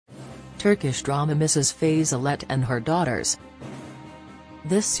Turkish drama Mrs. Fazilet and Her Daughters.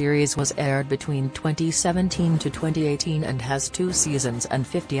 This series was aired between 2017 to 2018 and has 2 seasons and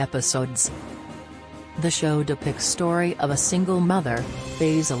 50 episodes. The show depicts story of a single mother,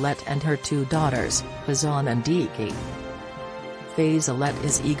 Fazilet, and her 2 daughters, Hanım and Iki. Fazilet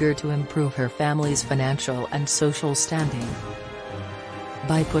is eager to improve her family's financial and social standing.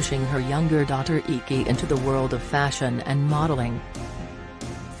 By pushing her younger daughter Iki into the world of fashion and modeling.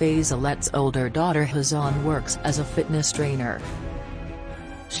 Fazilet's older daughter Hanım works as a fitness trainer.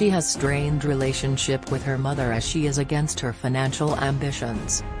 She has strained relationship with her mother as she is against her financial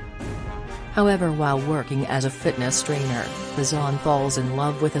ambitions. However, while working as a fitness trainer, Hanım falls in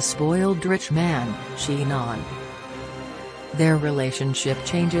love with a spoiled rich man, Sinan. Their relationship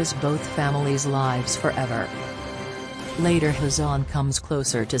changes both families' lives forever. Later Hanım comes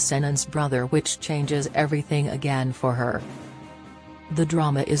closer to Sinan's brother, which changes everything again for her. The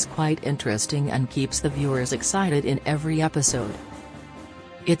drama is quite interesting and keeps the viewers excited in every episode.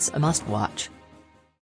 It's a must-watch.